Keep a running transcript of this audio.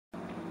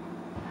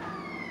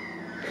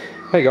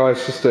Hey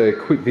guys, just a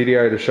quick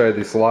video to show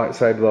this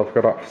lightsaber that I've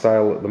got up for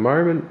sale at the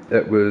moment.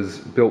 It was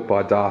built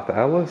by Darth.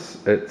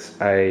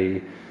 It's a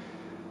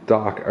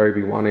dark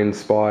Obi-Wan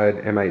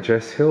inspired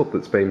MHS hilt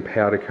that's been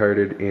powder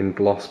coated in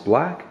gloss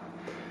black.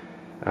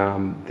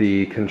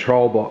 The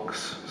control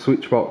box,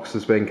 switch box,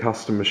 has been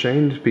custom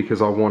machined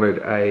because I wanted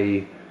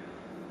a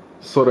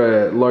sort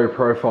of low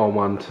profile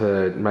one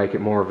to make it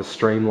more of a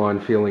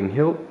streamlined feeling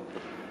hilt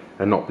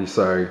and not be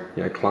so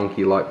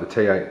clunky like the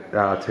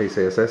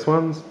TCSS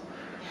ones.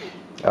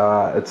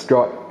 It's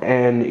got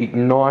an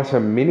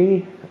igniter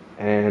mini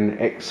and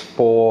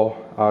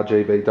X-4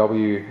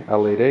 RGBW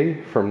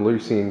LED from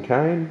Lucy and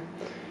Kane.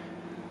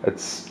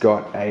 It's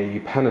got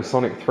a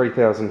Panasonic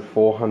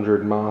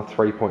 3400 mAh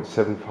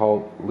 3.7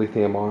 volt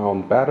lithium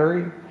ion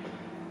battery,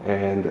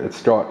 and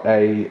it's got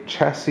a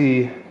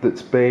chassis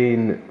that's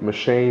been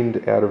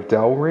machined out of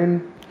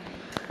Delrin,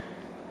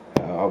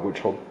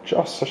 which I'll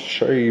just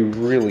show you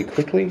really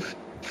quickly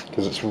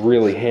because it's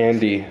really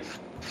handy.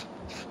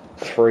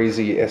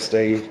 3Z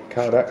SD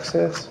card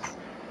access.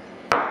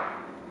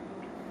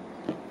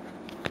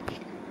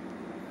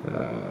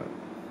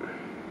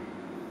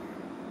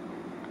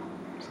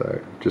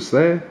 So just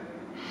there.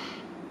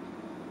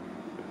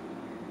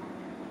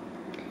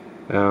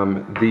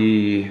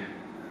 The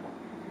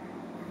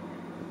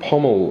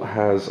pommel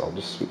has, I'll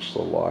just switch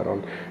the light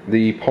on.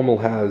 The pommel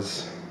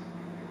has,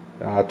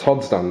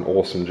 Todd's done an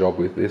awesome job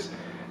with this,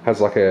 has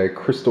like a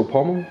crystal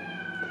pommel.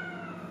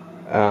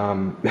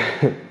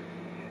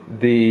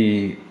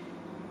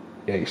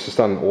 He's just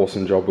done an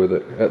awesome job with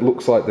it. It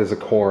looks like there's a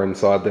core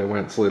inside there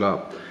when it's lit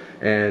up,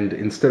 and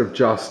instead of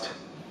just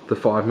the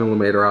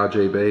 5mm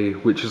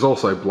RGB, which is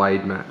also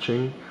blade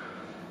matching,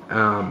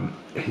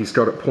 he's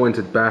got it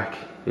pointed back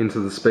into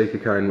the speaker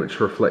cone, which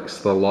reflects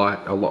the light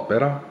a lot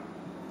better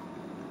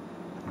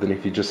than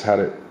if you just had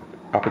it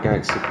up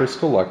against the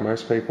crystal like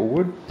most people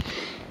would.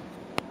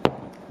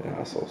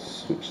 So I'll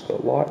switch the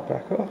light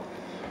back off.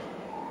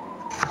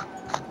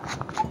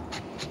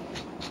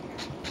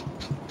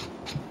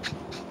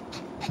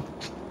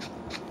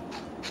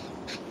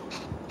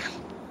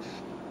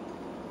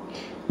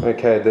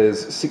 Okay,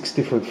 there's 6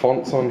 different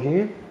fonts on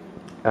here.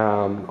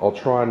 I'll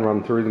try and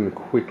run through them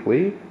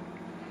quickly. It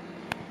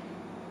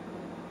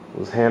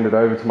was handed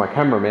over to my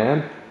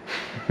cameraman.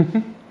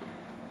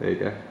 There you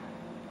go.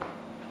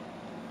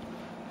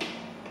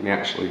 Can you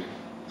actually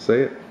see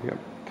it? Yep,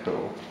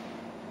 cool.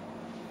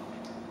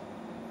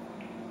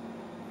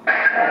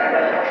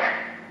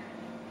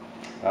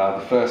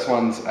 The first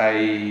one's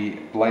a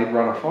Blade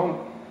Runner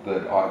font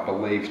that I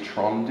believe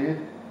Tron did.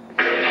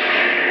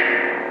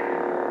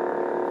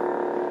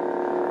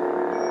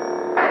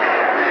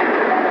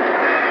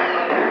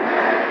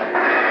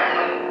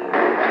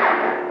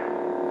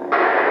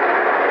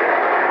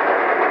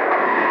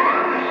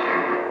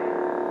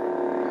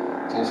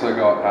 Also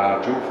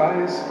got dual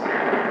phase,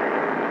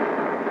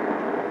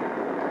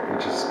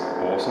 which is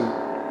awesome,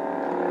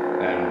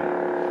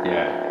 and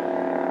yeah.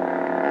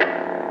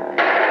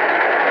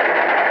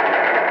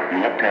 You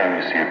look down,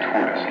 you see a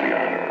tortoise,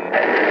 Leon.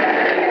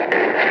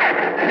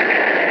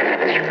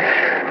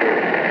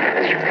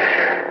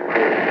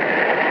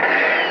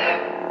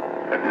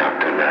 But not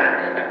to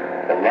last.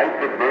 The light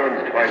that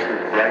burns twice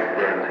as bright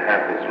burns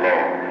half as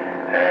long,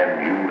 and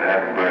you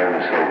have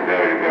burned so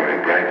very, very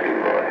brightly,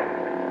 Roy.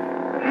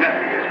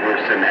 Nothing is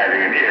worse than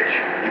having an itch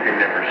you can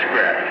never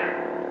scratch.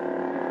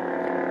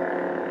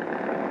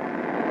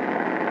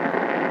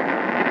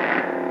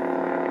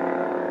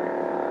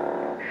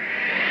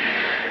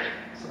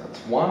 So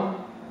that's one.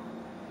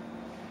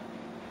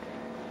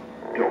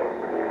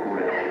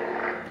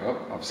 Oh,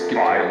 I've skipped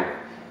one.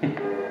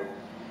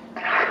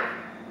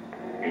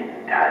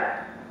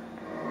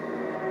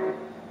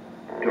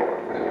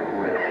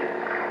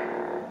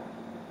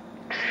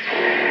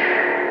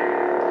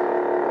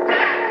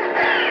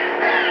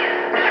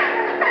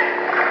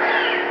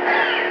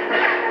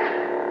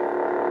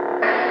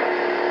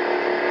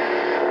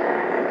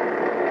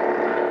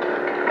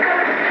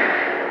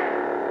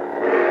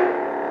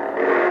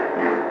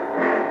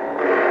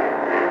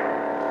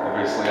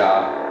 Obviously,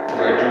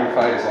 no dual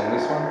phase on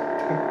this one.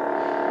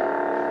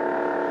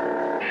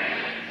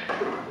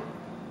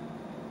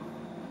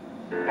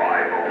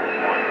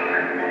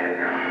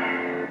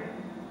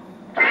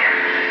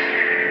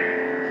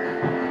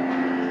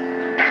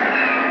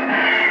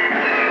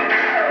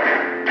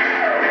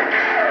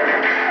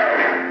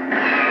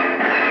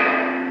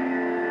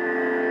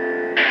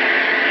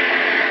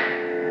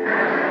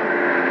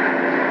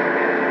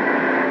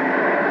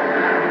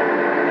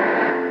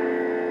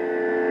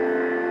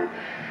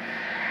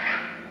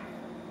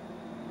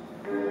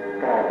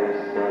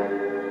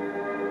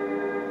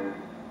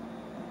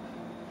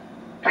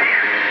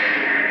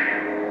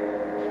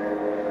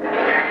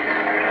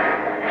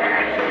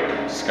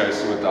 Just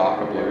goes to a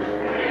darker blue for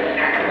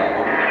that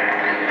one.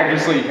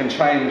 Obviously you can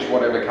change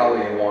whatever colour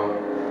you want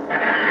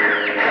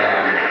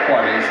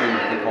quite easily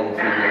with the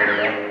config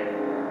editor.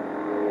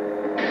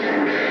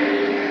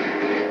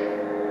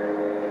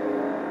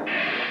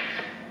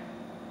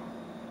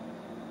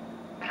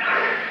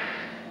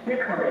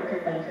 Recall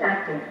interface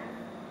active.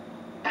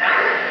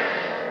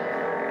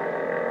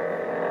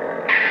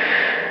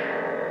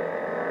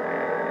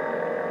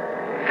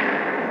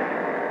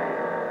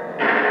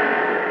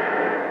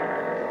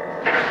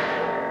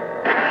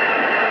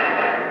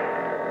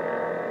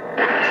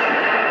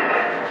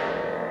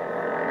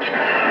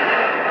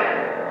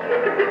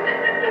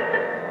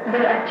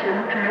 They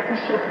actually tried to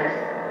shoot us.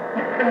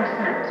 The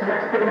foresight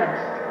must be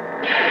lost.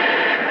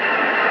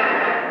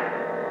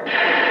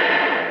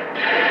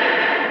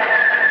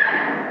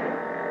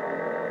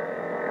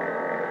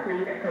 May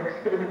the force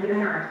be with you,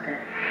 Master.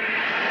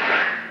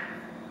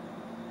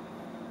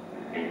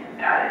 In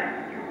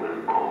time you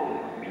will call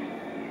me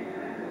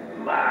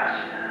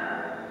Master.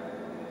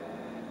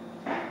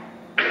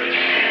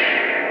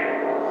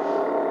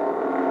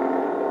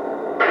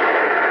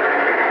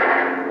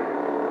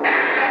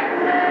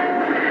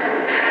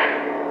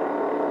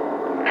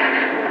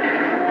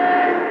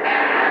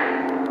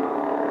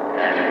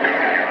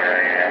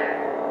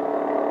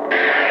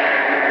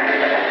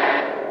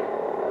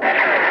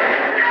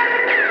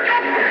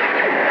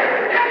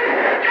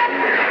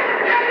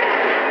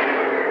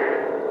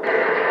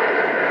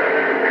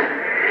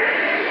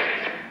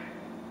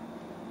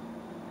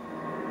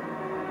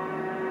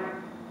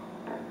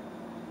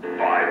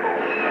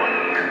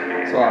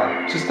 So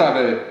just have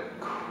a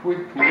quick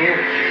look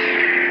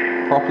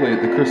properly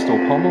at the crystal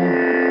pommel.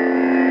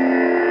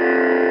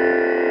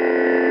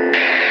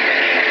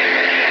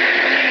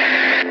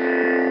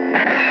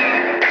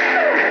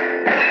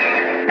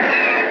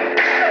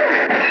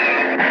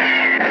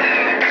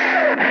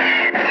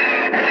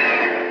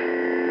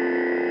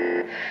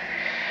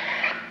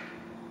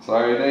 So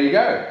there you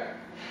go.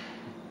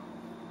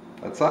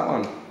 That's that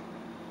one.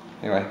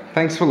 Anyway,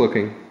 thanks for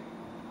looking.